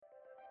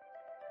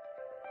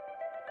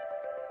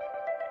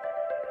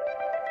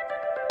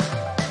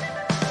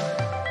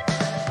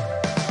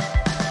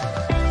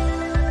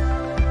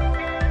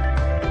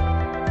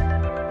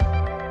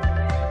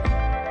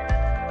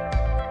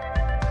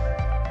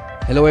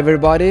Hello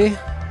everybody,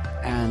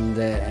 and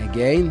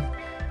again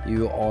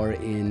you are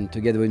in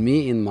together with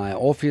me in my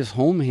office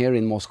home here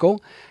in Moscow,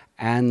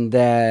 and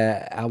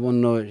I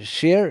want to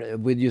share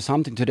with you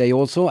something today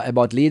also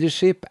about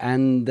leadership.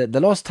 And the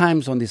last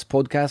times on this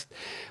podcast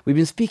we've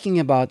been speaking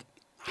about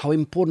how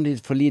important it is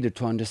for a leader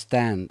to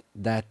understand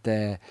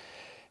that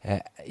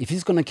if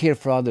he's going to care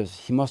for others,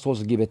 he must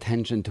also give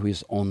attention to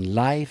his own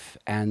life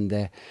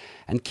and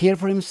care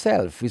for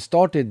himself. We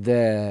started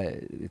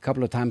a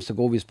couple of times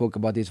ago. We spoke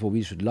about this. Well,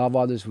 we should love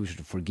others, we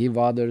should forgive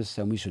others,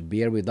 and we should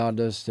bear with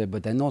others.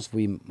 But then also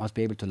we must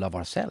be able to love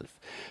ourselves,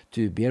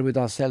 to bear with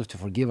ourselves, to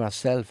forgive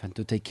ourselves, and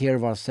to take care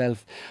of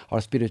ourselves,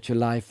 our spiritual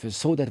life,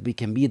 so that we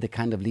can be the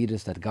kind of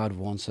leaders that God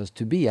wants us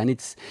to be. And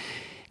it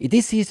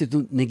is easy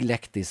to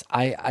neglect this.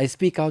 I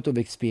speak out of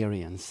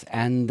experience,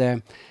 and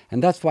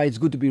that's why it's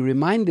good to be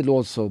reminded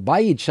also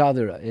by each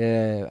other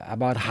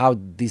about how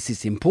this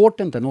is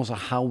important and also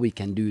how we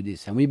can do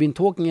this. And we've been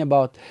talking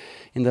about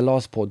in the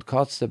last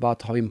podcasts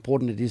about how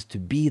important it is to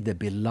be the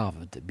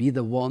beloved, be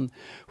the one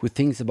who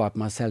thinks about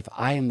myself.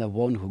 I am the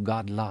one who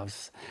God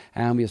loves.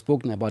 And we have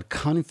spoken about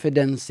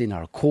confidence in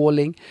our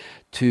calling,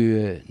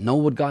 to know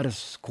what God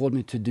has called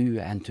me to do,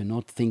 and to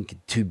not think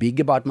too big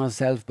about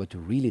myself, but to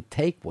really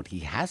take what He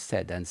has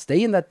said and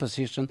stay in that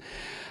position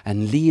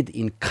and lead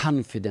in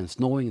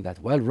confidence, knowing that,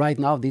 well, right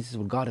now this is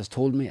what God has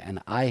told me, and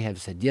I have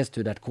said yes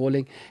to that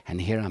calling,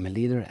 and here I'm a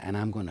leader, and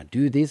I'm going to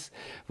do this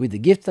with the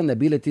gifts and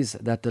abilities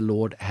that the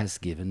Lord has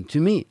given to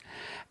me.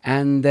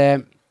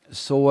 And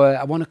so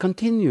I want to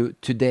continue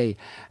today,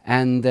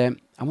 and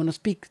I want to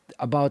speak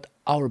about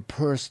our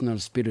personal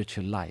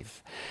spiritual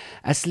life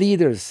as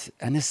leaders,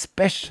 and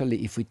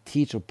especially if we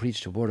teach or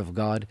preach the Word of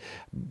God,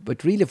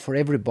 but really for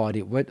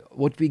everybody.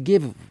 What we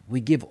give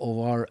of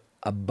our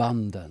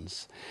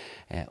abundance.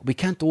 We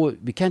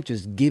can't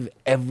just give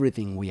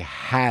everything we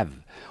have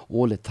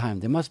all the time.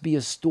 There must be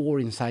a store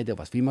inside of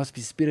us. We must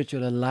be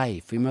spiritually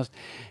alive. We must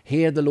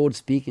hear the Lord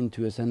speaking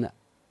to us, and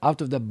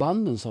out of the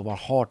abundance of our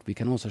heart we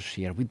can also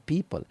share with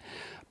people.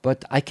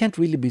 But I can't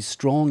really be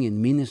strong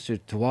in ministry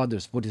to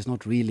others what is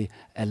not really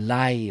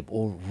alive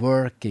or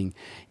working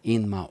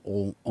in my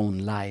own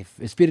life.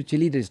 A spiritual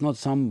leader is not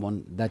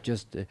someone that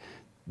just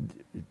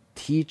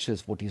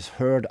teaches what is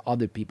heard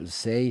other people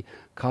say,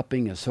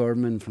 copying a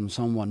sermon from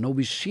someone. No,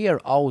 we share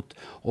out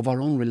of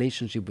our own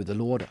relationship with the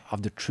Lord,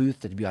 of the truth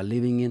that we are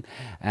living in,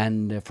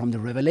 and from the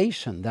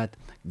revelation that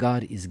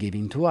God is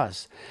giving to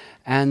us.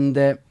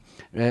 And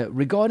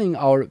regarding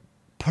our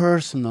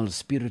personal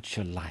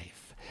spiritual life,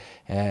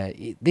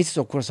 this is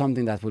of course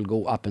something that will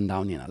go up and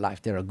down in our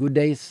life. There are good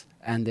days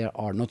and there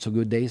are not so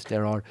good days.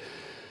 There are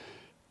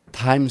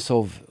times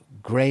of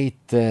great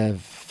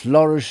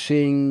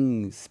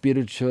flourishing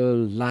spiritual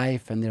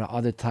life, and there are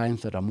other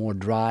times that are more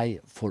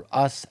dry for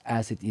us,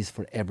 as it is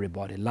for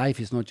everybody. Life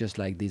is not just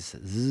like this.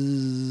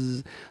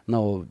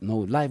 No,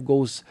 life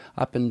goes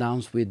up and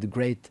down with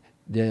great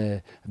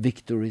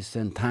victories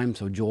and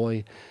times of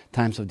joy,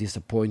 times of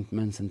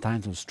disappointments, and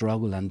times of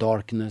struggle and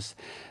darkness.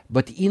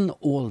 But in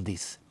all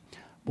this,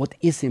 what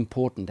is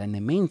important, and the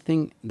main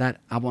thing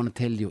that I want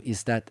to tell you,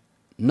 is that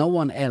no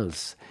one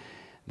else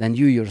than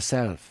you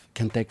yourself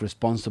can take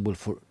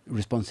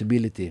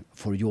responsibility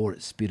for your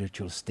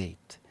spiritual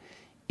state.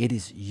 It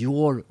is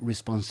your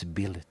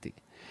responsibility.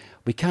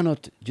 We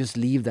cannot just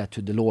leave that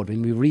to the Lord.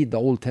 When we read the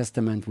Old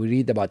Testament, we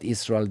read about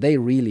Israel. They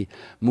really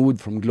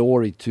moved from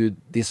glory to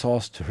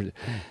disaster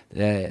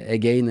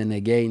again and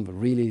again.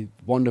 Really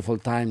wonderful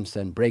times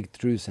and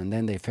breakthroughs, and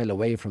then they fell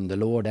away from the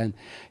Lord. And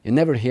you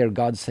never hear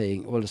God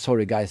saying, well,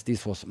 sorry guys,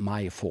 this was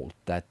my fault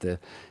that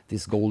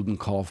this golden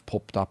calf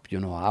popped up.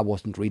 I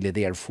wasn't really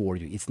there for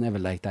you. It's never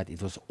like that.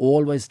 It was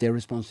always their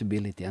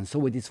responsibility. And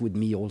so it is with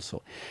me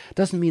also.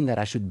 Doesn't mean that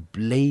I should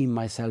blame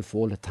myself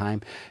all the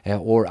time,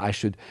 or I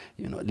should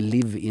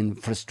live in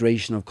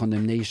frustration or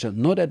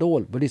condemnation. Not at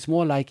all. But it's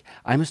more like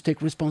I must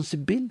take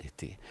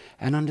responsibility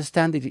and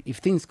understand that if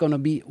things going to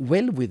be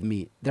well with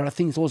me, there are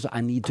things also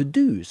I need to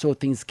do so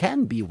things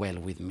can be well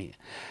with me.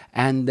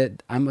 And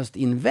that I must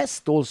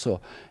invest also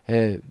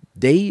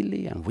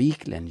daily and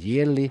weekly and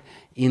yearly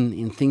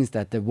in things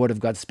that the Word of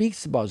God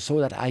speaks about, so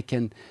that I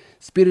can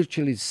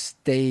spiritually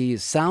stay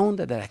sound,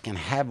 that I can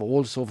have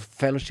also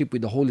fellowship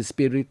with the Holy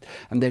Spirit,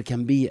 and there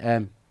can be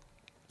a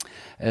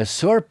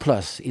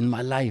surplus in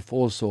my life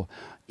also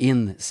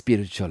in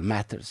spiritual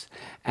matters.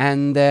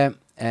 And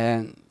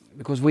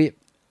because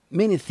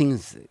many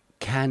things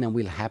can and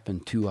will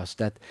happen to us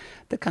that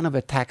kind of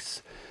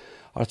attacks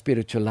our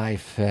spiritual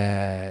life.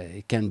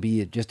 It can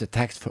be just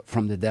attacks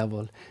from the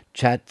devil,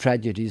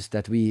 tragedies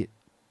that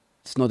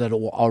it's not at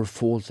all our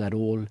faults at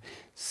all,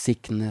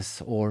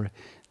 sickness or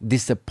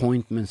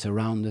disappointments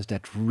around us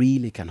that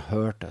really can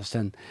hurt us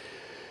and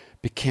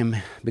become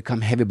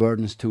heavy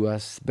burdens to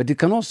us. But it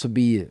can also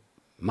be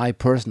my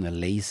personal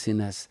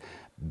laziness,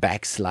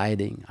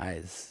 backsliding.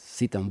 I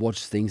sit and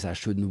watch things I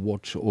shouldn't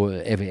watch, or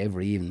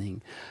every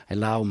evening. I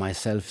allow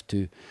myself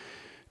to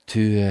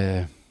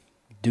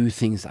do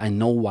things I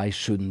know I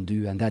shouldn't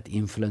do, and that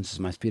influences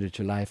my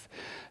spiritual life.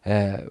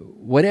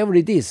 Whatever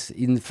it is,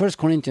 in 1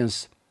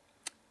 Corinthians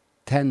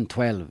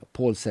 10:12,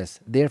 Paul says,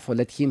 "Therefore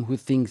let him who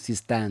thinks he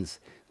stands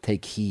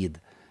take heed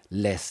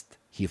lest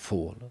he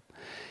fall."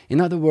 In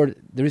other words,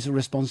 there is a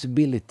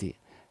responsibility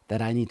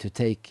that I need to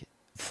take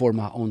for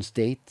my own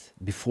state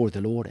before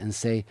the Lord and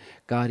say,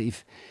 God,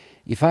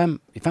 if I'm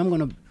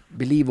going to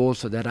believe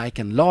also that I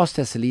can last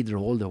as a leader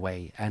all the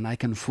way and I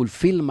can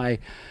fulfill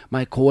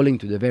my calling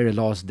to the very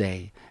last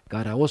day,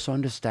 God, I also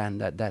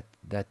understand that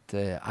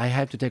I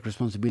have to take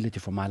responsibility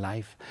for my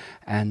life,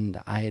 and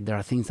there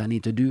are things I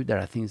need to do, there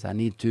are things I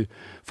need to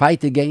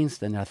fight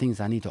against, and there are things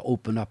I need to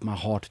open up my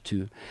heart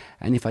to.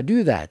 And if I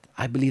do that,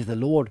 I believe the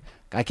Lord,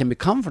 I can be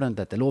confident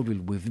that the Lord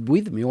will be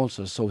with me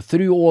also. So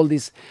through all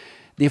these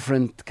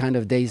different kind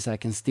of days, I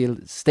can still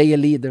stay a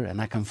leader,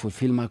 and I can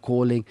fulfill my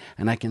calling,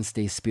 and I can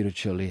stay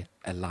spiritually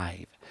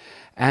alive.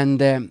 And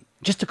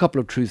just a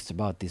couple of truths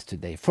about this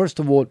today. First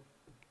of all,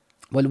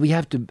 well, we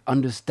have to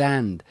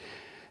understand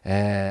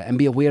and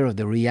be aware of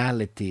the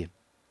reality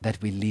that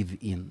we live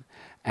in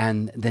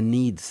and the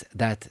needs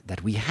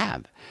that we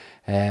have.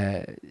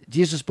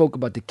 Jesus spoke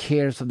about the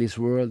cares of this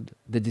world,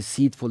 the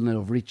deceitfulness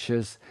of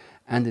riches,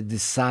 and the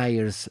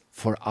desires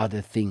for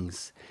other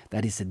things.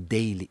 That is a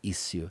daily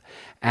issue.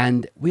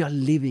 And we are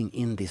living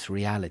in this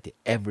reality,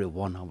 every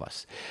one of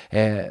us.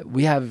 There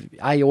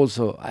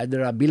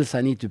are bills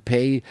I need to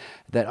pay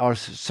that are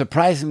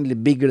surprisingly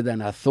bigger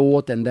than I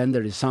thought, and then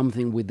there is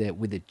something with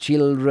the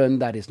children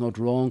that is not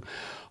wrong.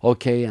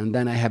 Okay, and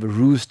then I have a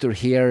rooster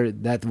here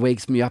that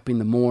wakes me up in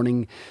the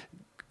morning,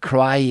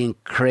 crying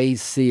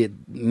crazy. It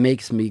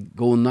makes me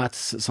go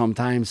nuts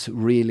sometimes,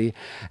 really.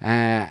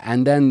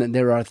 And then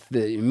there are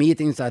the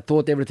meetings. I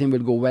thought everything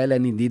would go well,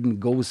 and it didn't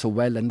go so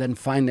well. And then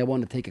finally I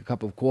want to take a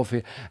cup of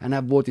coffee, and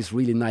I bought this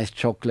really nice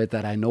chocolate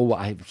that I know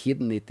I've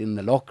hidden it in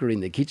the locker in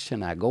the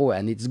kitchen. I go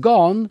and it's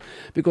gone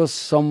because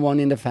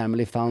someone in the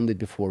family found it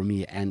before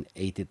me and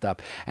ate it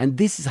up. And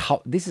this is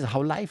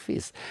how life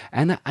is.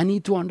 And I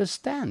need to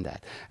understand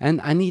that. And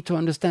I need to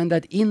understand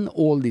that in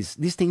all these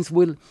things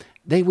will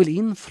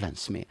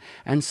influence me,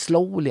 and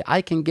slowly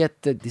I can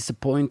get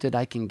disappointed,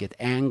 I can get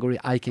angry,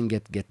 I can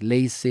get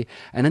lazy,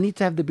 and I need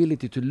to have the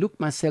ability to look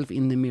myself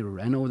in the mirror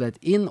and know that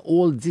in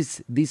all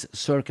these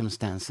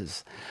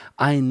circumstances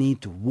I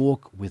need to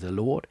walk with the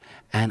Lord,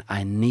 and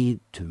I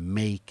need to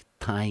make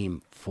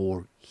time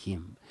for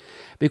Him,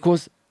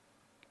 because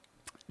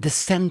the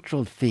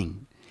central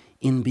thing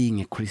in being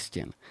a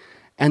Christian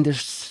and the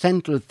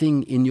central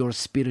thing in your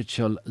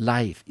spiritual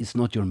life is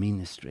not your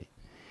ministry.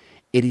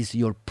 It is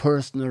your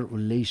personal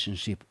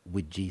relationship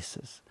with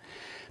Jesus.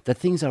 That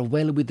things are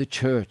well with the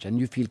church and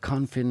you feel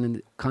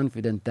confident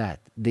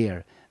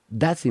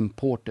that's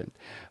important.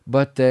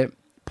 But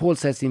Paul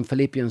says in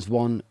Philippians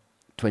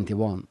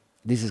 1:21,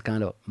 this is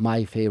kind of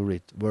my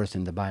favorite verse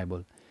in the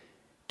Bible,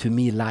 "To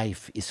me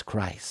life is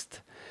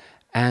Christ."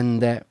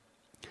 And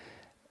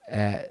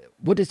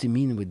what does he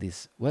mean with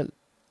this? Well,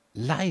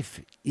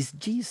 life is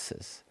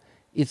Jesus.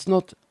 It's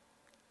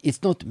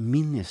not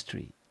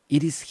ministry.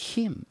 It is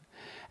Him.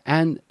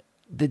 And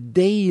the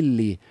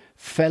daily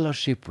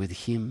fellowship with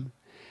Him,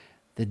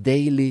 the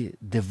daily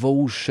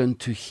devotion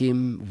to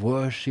Him,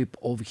 worship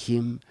of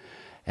Him,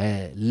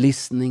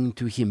 listening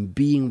to Him,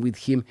 being with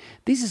Him,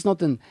 this is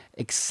not an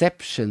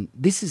exception.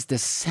 This is the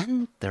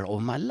center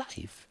of my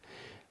life.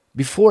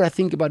 Before I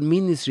think about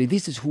ministry,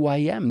 this is who I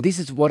am. This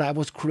is what I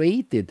was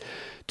created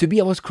to be.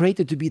 I was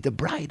created to be the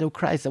bride of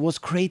Christ. I was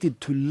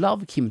created to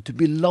love Him, to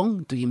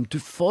belong to Him, to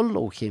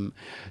follow Him,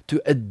 to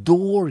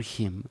adore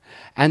Him,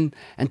 and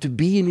to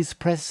be in His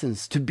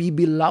presence, to be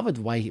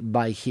beloved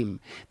by Him.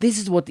 This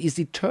is what is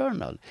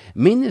eternal.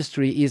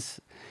 Ministry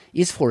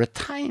is for a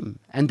time,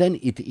 and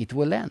then it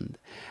will end.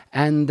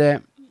 And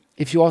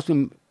if you ask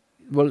Him,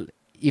 well,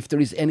 if there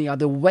is any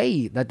other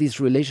way that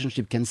this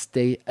relationship can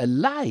stay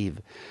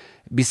alive,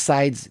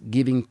 besides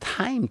giving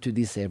time to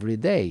this every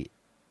day,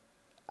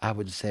 I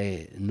would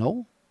say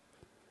no,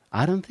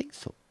 I don't think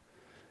so.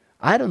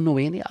 I don't know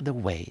any other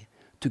way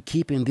to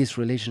keeping this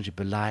relationship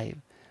alive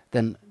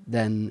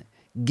than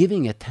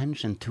giving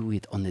attention to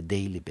it on a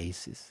daily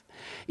basis.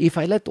 If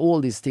I let all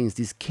these things,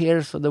 these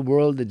cares of the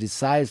world, the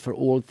desires for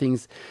all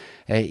things,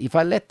 if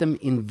I let them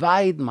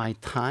invade my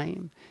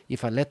time,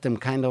 if I let them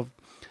kind of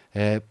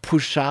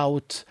push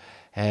out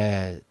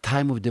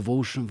time of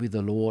devotion with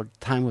the Lord,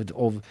 time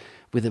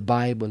with the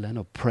Bible, and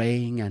of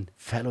praying and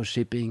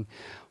fellowshipping,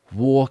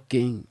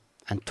 walking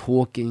and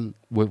talking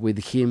with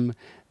Him,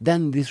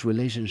 then this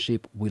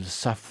relationship will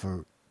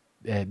suffer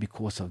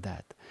because of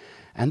that.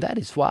 And that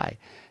is why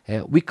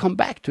we come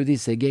back to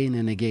this again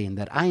and again,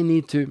 that I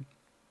need to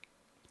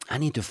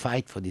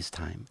fight for this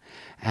time.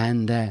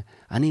 And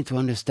I need to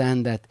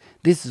understand that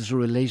this is a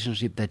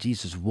relationship that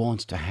Jesus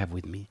wants to have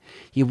with me.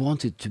 He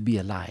wants it to be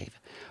alive.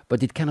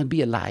 But it cannot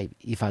be alive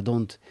if I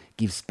don't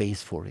give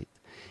space for it.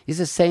 It's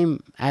the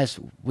same as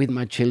with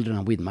my children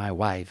and with my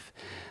wife.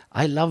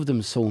 I love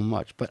them so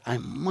much, but I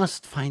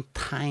must find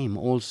time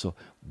also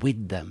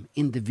with them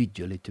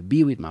individually, to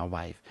be with my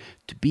wife,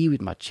 to be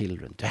with my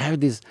children, to have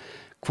this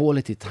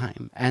quality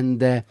time. And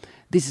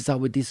this is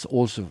how it is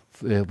also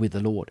with the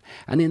Lord.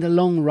 And in the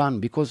long run,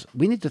 because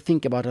we need to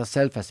think about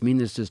ourselves as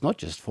ministers, not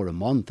just for a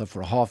month or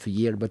for half a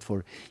year, but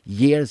for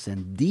years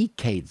and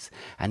decades.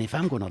 And if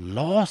I'm going to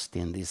last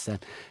in this,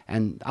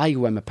 and I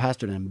who am a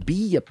pastor and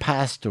be a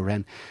pastor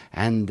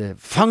and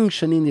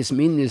function in this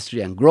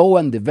ministry and grow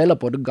and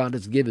develop what God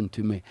has given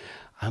to me,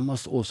 I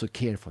must also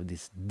care for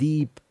this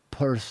deep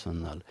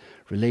personal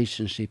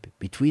relationship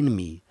between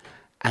me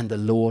and the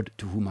Lord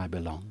to whom I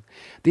belong.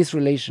 This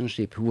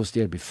relationship, who was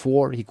there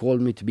before He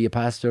called me to be a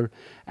pastor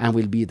and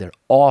will be there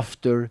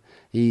after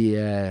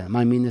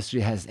my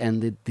ministry has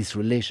ended, this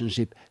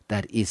relationship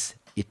that is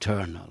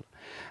eternal.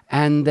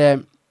 And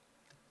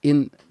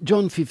in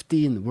John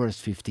 15, verse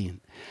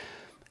 15,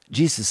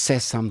 Jesus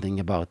says something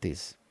about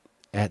this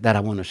that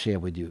I want to share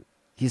with you.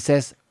 He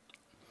says,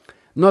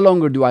 "No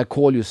longer do I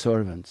call you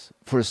servants,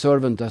 for a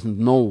servant doesn't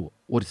know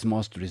what his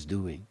master is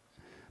doing.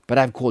 But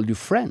I've called you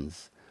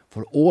friends,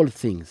 for all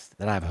things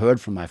that I've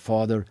heard from my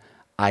Father,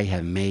 I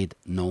have made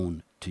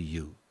known to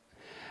you."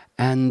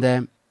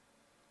 And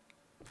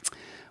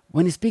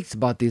when he speaks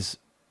about this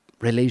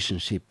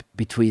relationship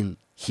between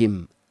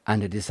him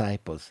and the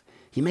disciples,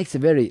 he makes a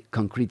very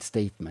concrete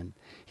statement.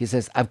 He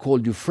says, "I've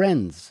called you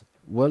friends."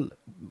 Well,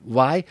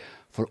 why?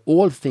 "For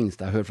all things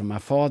that I heard from my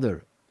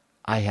Father,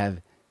 I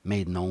have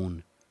made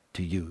known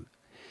to you."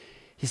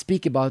 He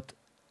speaks about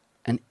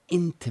an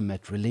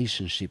intimate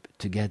relationship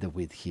together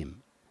with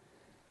him.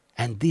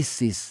 And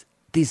this is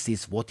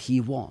what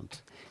he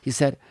wants. He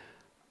said,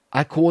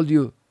 "I call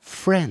you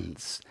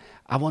friends.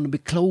 I want to be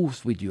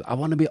close with you. I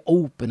want to be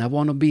open. I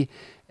want to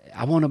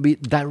be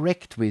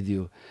direct with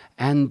you."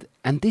 And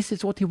this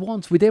is what he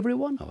wants with every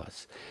one of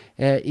us.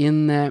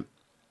 In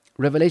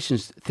Revelation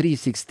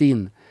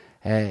 3:16,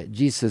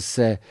 Jesus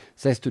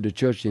says to the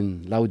church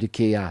in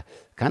Laodicea,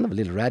 kind of a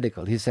little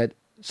radical. He said,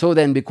 "So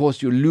then,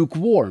 because you're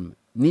lukewarm,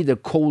 neither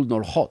cold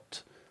nor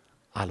hot,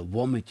 I'll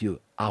vomit you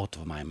out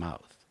of my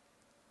mouth."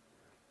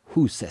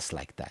 Who says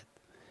like that?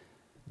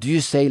 Do you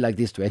say like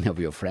this to any of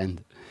your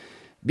friends?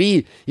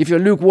 If you're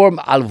lukewarm,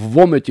 I'll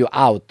vomit you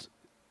out.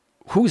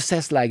 Who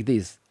says like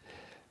this?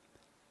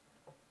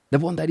 The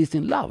one that is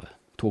in love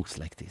talks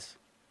like this.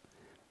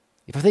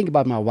 If I think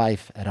about my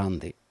wife,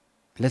 Randi,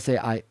 let's say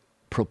I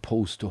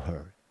propose to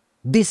her.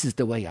 This is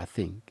the way I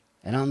think.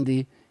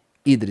 Randi,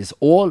 either it's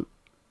all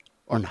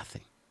or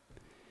nothing.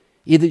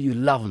 Either you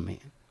love me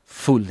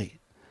fully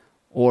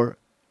or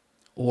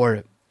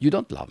you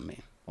don't love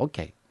me.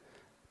 Okay.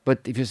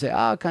 But if you say,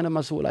 kind of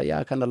Masula, yeah,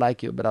 I kind of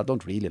like you, but I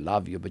don't really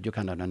love you, but you're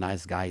kind of a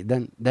nice guy,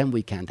 then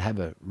we can't have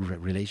a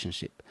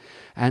relationship.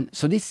 And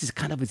so this is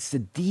it's the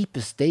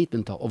deepest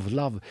statement of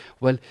love.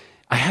 Well,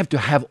 I have to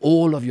have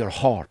all of your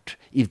heart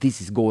if this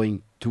is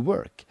going to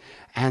work.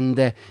 And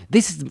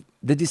this is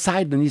the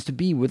desire that needs to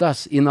be with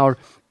us in our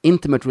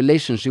intimate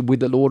relationship with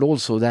the Lord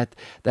also, that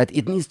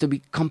it needs to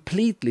be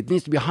completely, it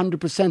needs to be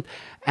 100%,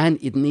 and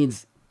it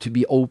needs to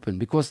be open.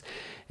 Because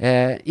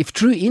if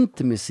true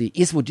intimacy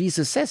is what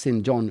Jesus says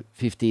in John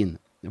 15,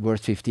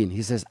 verse 15,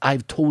 he says,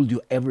 "I've told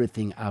you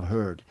everything I've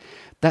heard."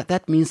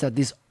 That means that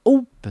this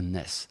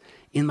openness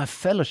in my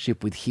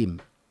fellowship with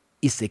him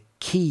is a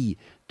key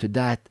to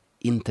that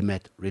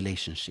intimate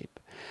relationship.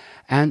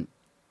 And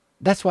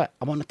that's why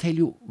I want to tell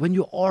you, when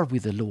you are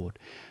with the Lord,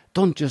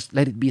 don't just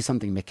let it be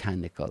something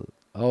mechanical.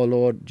 "Oh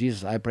Lord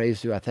Jesus, I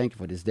praise you, I thank you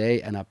for this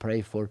day, and I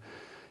pray for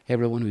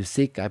everyone who is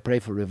sick. I pray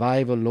for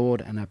revival,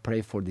 Lord, and I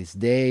pray for this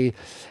day.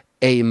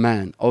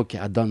 Amen. Okay,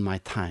 I've done my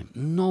time."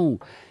 No,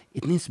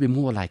 it needs to be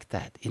more like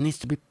that. It needs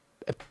to be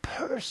a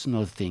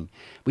personal thing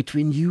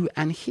between you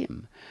and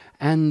him.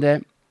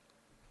 And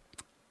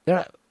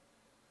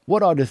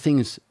what are the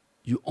things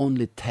you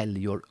only tell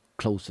your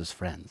closest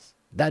friends?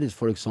 That is,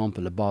 for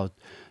example, about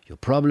your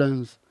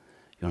problems,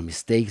 your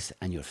mistakes,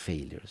 and your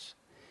failures.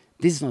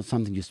 This is not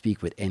something you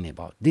speak with any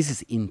about. This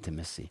is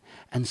intimacy.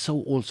 And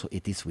so also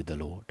it is with the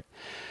Lord.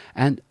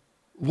 And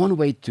one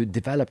way to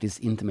develop this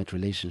intimate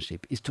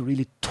relationship is to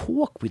really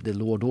talk with the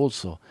Lord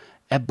also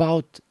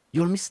about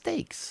your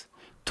mistakes.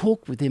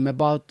 Talk with him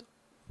about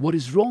what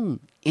is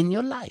wrong in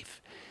your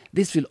life.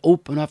 This will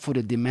open up for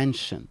the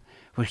dimension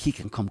where he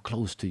can come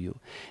close to you.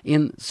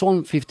 In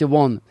Psalm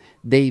 51,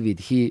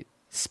 David, he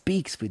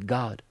speaks with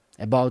God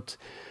about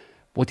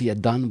what he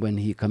had done when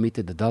he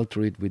committed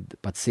adultery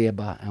with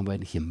Bathsheba and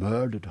when he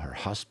murdered her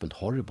husband,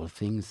 horrible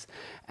things.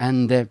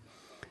 And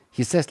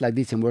he says like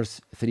this in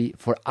verse 3,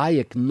 "For I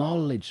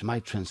acknowledge my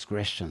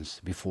transgressions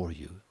before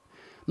you."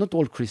 Not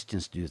all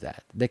Christians do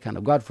that. They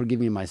 "God forgive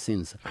me my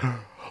sins."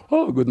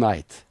 Oh, good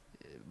night.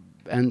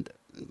 And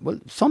well,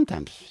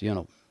 sometimes,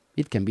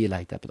 it can be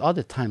like that. But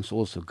other times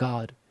also,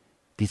 "God,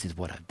 this is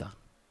what I've done.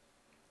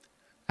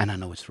 And I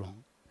know it's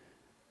wrong.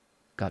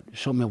 God,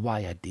 show me why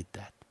I did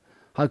that.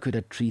 How could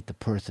I treat the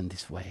person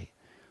this way?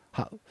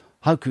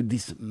 How could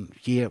these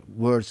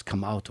words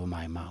come out of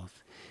my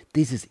mouth?"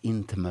 This is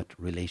intimate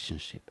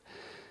relationship.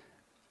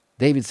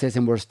 David says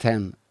in verse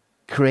 10,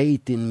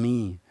 "Create in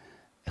me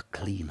a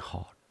clean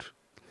heart."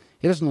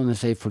 He doesn't want to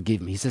say forgive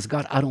me. He says,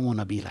 "God, I don't want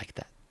to be like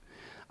that.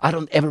 I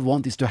don't ever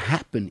want this to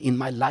happen in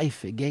my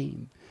life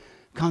again.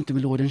 Come to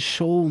me, Lord, and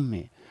show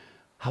me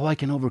how I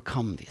can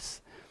overcome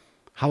this.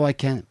 How I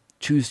can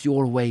choose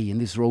your way in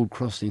these road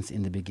crossings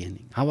in the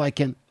beginning. How I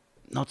can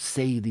not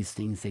say these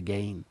things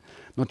again,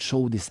 not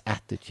show this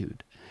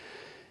attitude.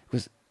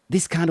 Because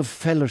this kind of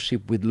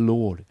fellowship with the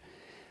Lord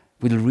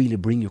will really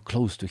bring you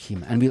close to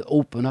Him and will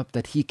open up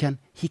that He can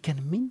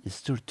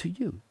minister to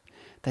you,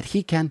 that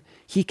He can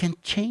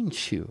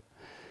change you.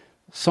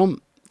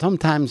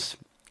 Sometimes,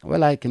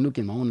 well, I can look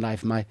in my own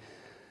life,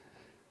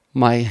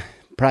 my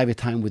private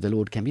time with the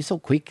Lord can be so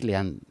quickly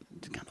and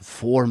kind of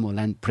formal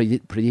and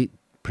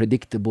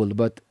predictable,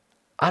 but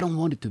I don't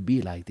want it to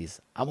be like this.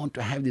 I want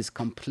to have this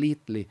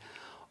completely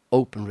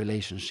open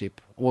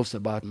relationship also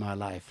about my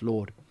life.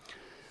 Lord,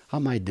 how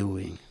am I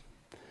doing?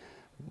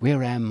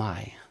 Where am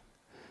I?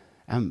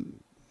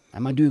 Am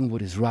I doing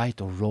what is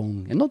right or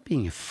wrong? And not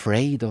being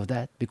afraid of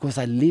that, because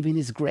I live in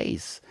His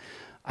grace.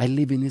 I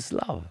live in His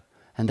love.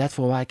 And that's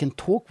why I can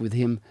talk with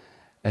Him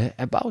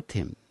about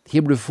Him.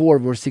 Hebrews 4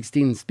 verse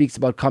 16 speaks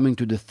about coming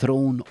to the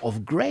throne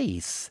of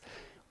grace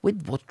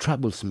with what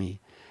troubles me.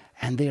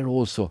 And there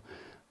also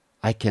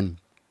I can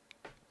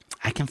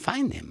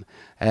find Him.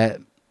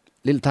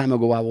 Little time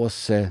ago I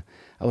was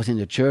in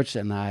the church,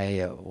 and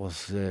I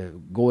was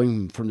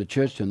going from the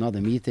church to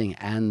another meeting,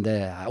 and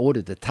I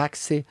ordered a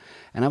taxi,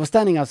 and I was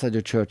standing outside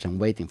the church and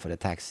waiting for the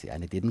taxi,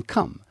 and it didn't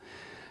come.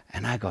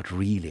 And I got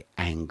really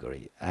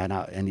angry, and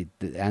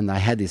I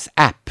had this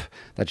app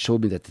that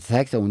showed me that the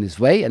taxi was on its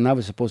way, and I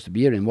was supposed to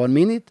be here in 1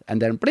 minute,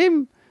 and then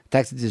blim,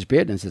 taxi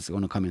disappeared, and says it's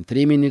going to come in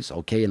 3 minutes.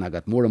 Okay, and I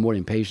got more and more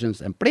impatience,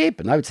 and blip,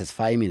 and now it says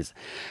 5 minutes.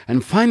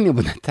 And finally,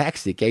 when the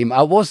taxi came,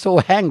 I was so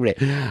angry.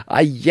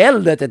 I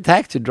yelled at the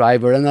taxi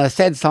driver, and I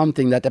said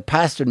something that the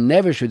pastor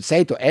never should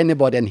say to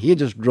anybody, and he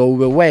just drove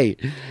away.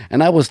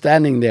 And I was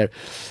standing there,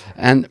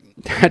 and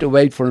had to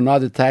wait for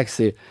another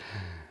taxi,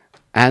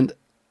 and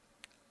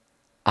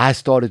I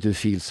started to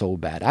feel so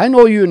bad. I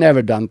know you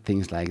never done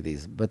things like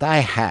this, but I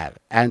have.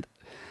 And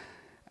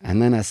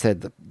then I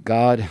said,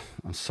 God,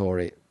 I'm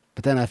sorry.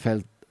 But then I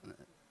felt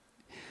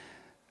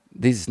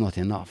this is not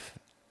enough.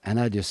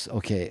 And I just,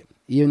 okay,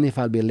 even if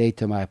I'll be late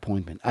to my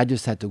appointment, I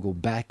just had to go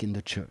back in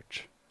the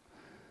church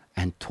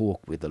and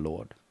talk with the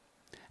Lord.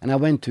 And I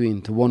went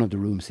into one of the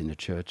rooms in the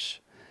church,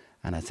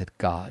 and I said,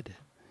 God,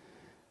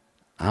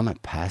 I'm a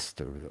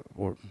pastor,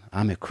 or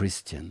I'm a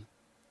Christian.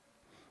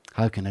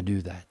 How can I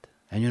do that?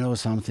 And you know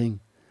something?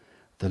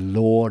 The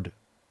Lord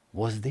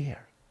was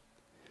there.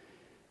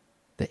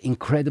 The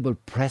incredible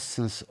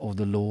presence of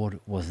the Lord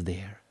was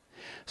there.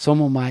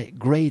 Some of my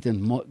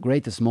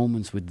greatest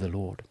moments with the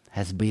Lord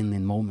has been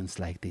in moments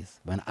like this,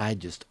 when I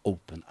just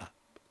open up.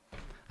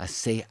 I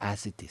say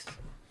as it is.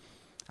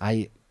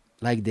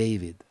 Like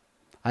David,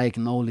 I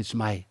acknowledge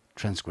my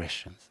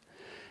transgressions.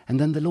 And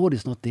then the Lord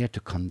is not there to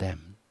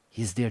condemn.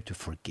 He's there to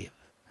forgive.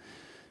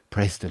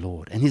 Praise the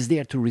Lord. And He's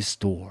there to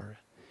restore.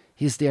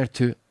 He's there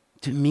to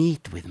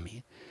meet with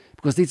me.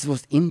 Because this is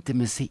what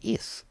intimacy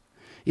is.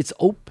 It's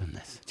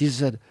openness. Jesus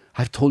said,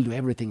 I've told you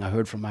everything I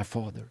heard from my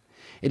Father.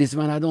 It is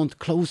when I don't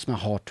close my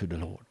heart to the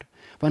Lord.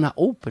 When I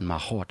open my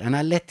heart and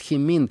I let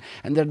Him in.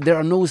 And there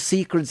are no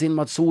secrets in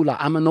Matsula.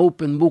 I'm an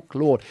open book,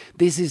 Lord.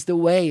 This is the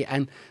way.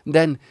 And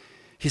then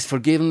His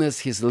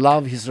forgiveness, His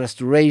love, His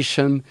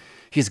restoration,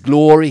 His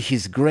glory,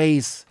 His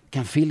grace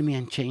can fill me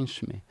and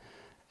change me.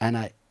 And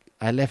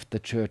I left the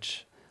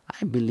church,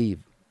 I believe,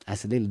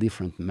 as a little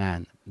different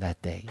man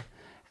that day.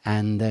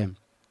 And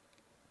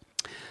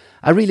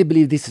I really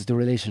believe this is the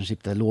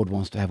relationship the Lord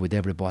wants to have with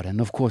everybody,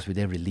 and of course with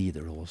every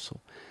leader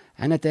also.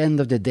 And at the end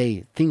of the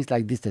day, things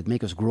like this that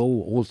make us grow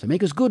also,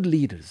 make us good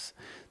leaders.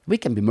 We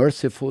can be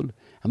merciful,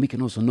 and we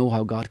can also know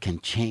how God can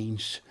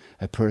change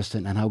a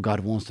person and how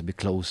God wants to be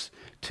close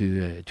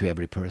to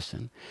every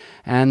person.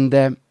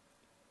 And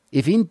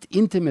if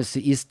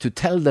intimacy is to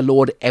tell the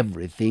Lord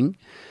everything,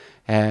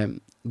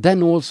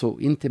 then also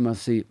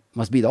intimacy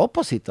must be the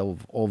opposite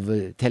of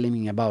telling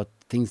Him about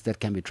things that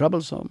can be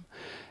troublesome.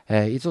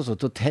 It's also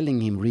to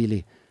telling Him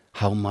really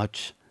how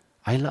much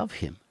I love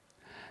Him.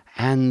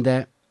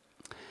 And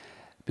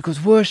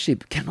because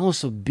worship can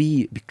also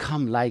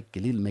become like a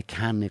little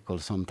mechanical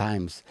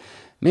sometimes.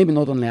 Maybe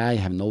not only I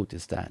have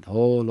noticed that.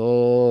 Oh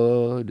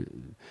Lord,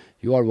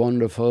 you are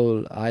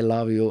wonderful, I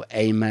love you,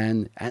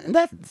 amen. And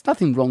there's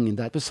nothing wrong in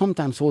that. But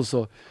sometimes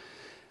also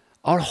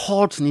our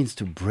hearts needs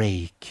to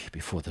break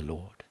before the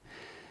Lord.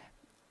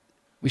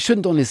 We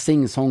shouldn't only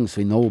sing songs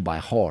we know by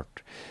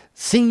heart.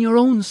 Sing your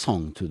own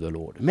song to the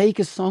Lord. Make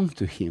a song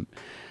to Him.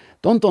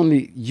 Don't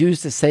only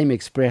use the same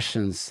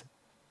expressions.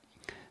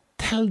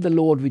 Tell the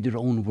Lord with your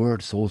own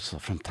words also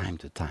from time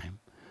to time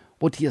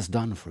what He has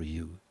done for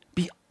you.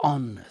 Be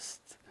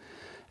honest.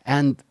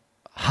 And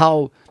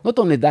how, not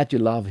only that you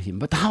love Him,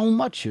 but how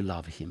much you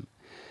love Him.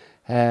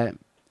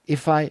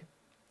 If I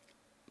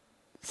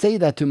say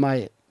that to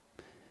my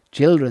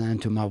children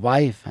and to my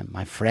wife and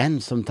my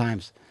friends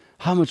sometimes,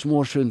 how much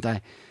more shouldn't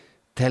I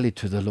tell it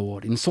to the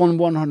Lord? In Psalm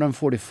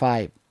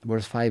 145,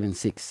 verse 5 and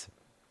 6,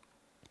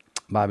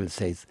 Bible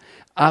says,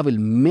 I will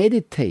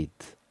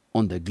meditate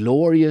on the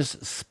glorious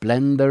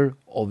splendor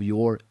of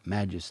your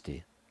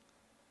majesty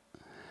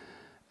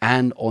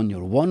and on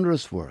your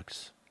wondrous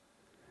works,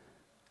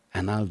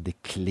 and I'll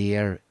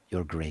declare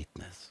your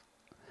greatness.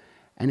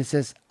 And it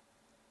says,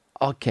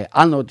 okay,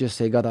 I'll not just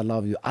say, God, I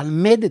love you. I'll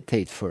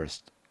meditate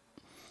first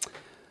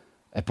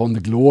upon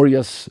the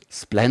glorious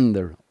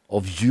splendor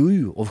of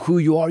you, of who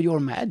you are, your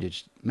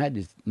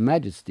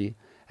majesty,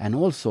 and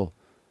also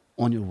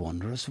on your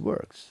wondrous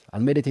works.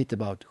 I'll meditate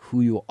about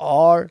who you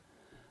are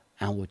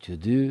and what you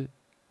do,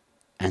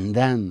 and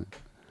then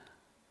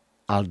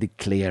I'll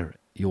declare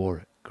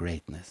your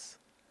greatness.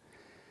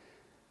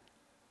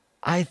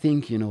 I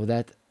think,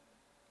 that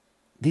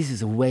this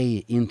is a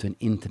way into an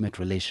intimate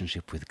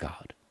relationship with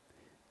God.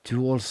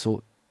 To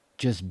also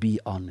just be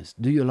honest.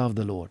 Do you love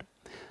the Lord?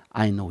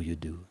 I know you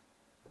do.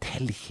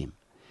 Tell Him.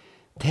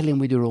 Tell Him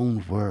with your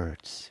own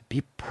words.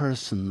 Be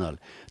personal.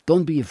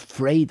 Don't be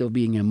afraid of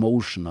being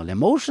emotional.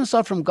 Emotions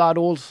are from God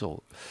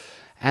also.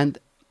 And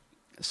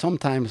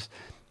sometimes,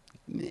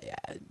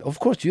 of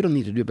course you don't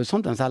need to do it, but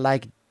sometimes I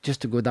like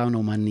just to go down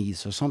on my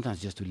knees, or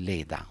sometimes just to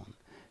lay down.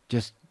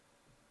 Just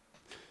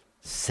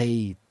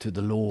say to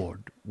the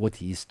Lord what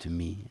He is to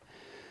me.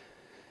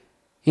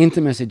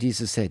 Intimacy,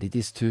 Jesus said, it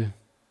is to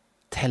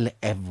tell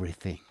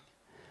everything.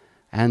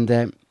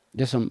 And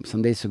just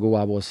some days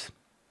ago, it was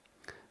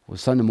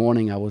Sunday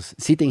morning, I was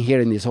sitting here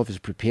in this office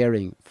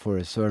preparing for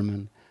a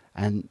sermon,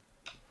 and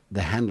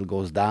the handle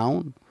goes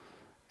down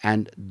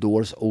and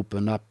doors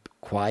open up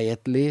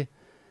quietly,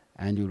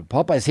 and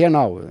Papa is here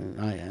now,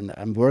 and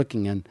I'm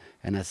working, and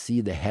I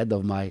see the head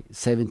of my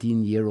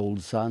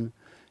 17-year-old son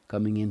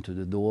coming into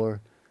the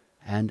door,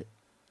 and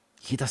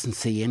he doesn't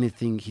say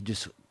anything. He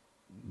just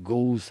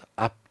goes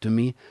up to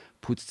me,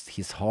 puts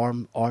his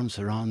arms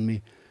around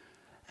me,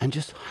 and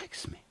just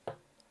hugs me.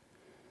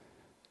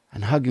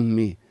 And hugging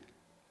me,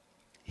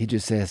 he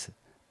just says,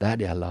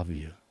 Daddy, I love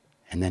you.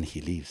 And then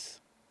he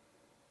leaves.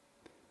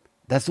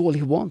 That's all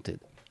he wanted.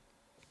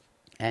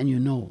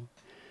 And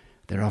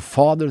there are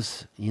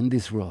fathers in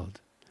this world,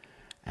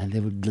 and they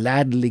would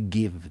gladly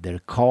give their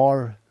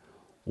car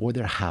or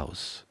their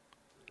house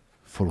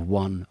for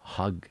one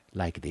hug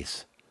like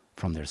this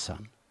from their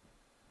son.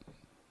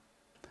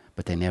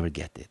 But they never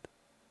get it.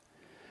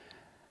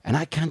 And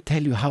I can't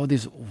tell you how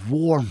this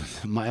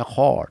warmed my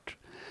heart.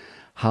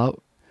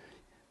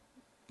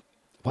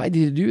 Why did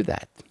he do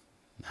that?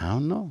 I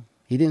don't know.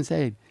 He didn't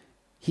say it.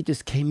 He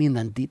just came in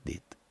and did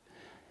it.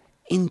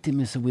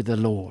 Intimacy with the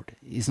Lord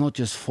is not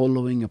just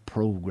following a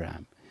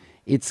program.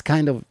 It's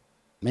kind of,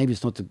 maybe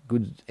it's not a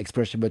good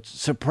expression, but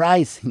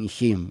surprising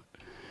Him.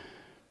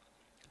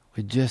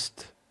 With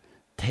just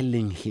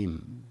telling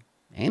Him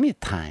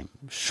anytime,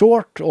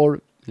 short or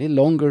a little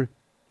longer,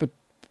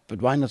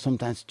 but why not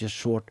sometimes just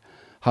short,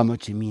 how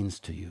much He means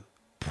to you.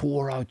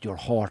 Pour out your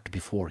heart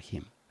before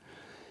Him.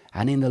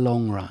 And in the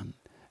long run,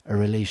 a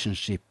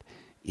relationship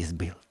is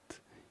built.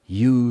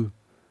 You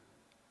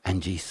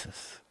and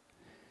Jesus,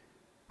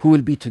 who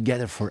will be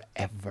together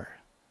forever.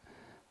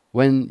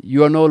 When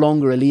you are no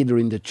longer a leader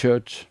in the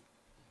church,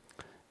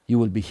 you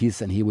will be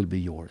His and He will be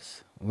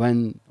yours.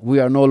 When we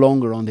are no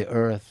longer on the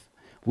earth,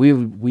 we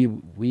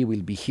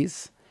will be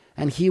His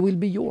and He will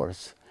be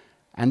yours.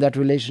 And that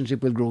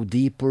relationship will grow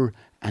deeper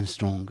and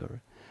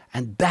stronger.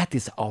 And that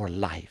is our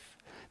life.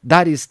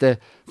 That is the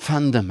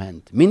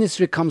fundament.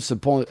 Ministry comes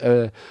upon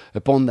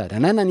that.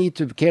 And then I need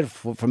to care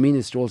for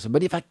ministry also.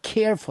 But if I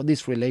care for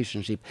this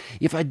relationship,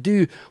 if I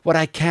do what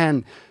I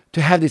can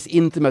to have this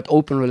intimate,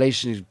 open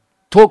relationship,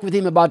 talk with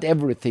Him about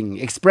everything,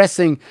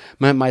 expressing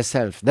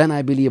myself, then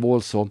I believe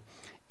also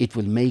it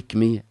will make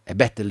me a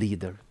better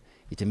leader.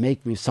 It will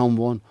make me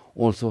someone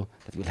also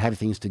that will have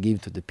things to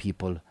give to the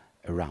people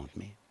around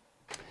me.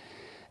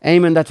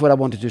 Amen. That's what I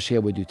wanted to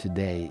share with you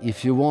today.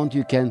 If you want,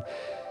 you can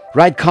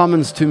write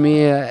comments to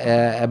me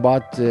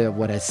about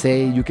what I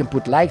say. You can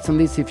put likes on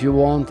this if you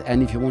want.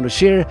 And if you want to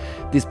share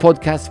this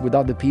podcast with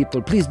other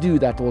people, please do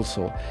that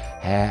also.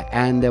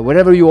 And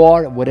wherever you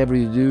are, whatever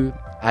you do,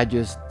 I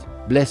just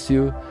bless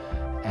you.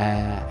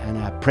 And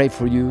I pray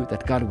for you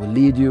that God will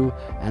lead you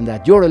and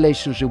that your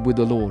relationship with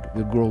the Lord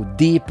will grow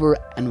deeper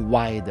and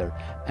wider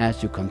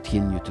as you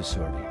continue to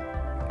serve Him.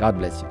 God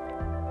bless you.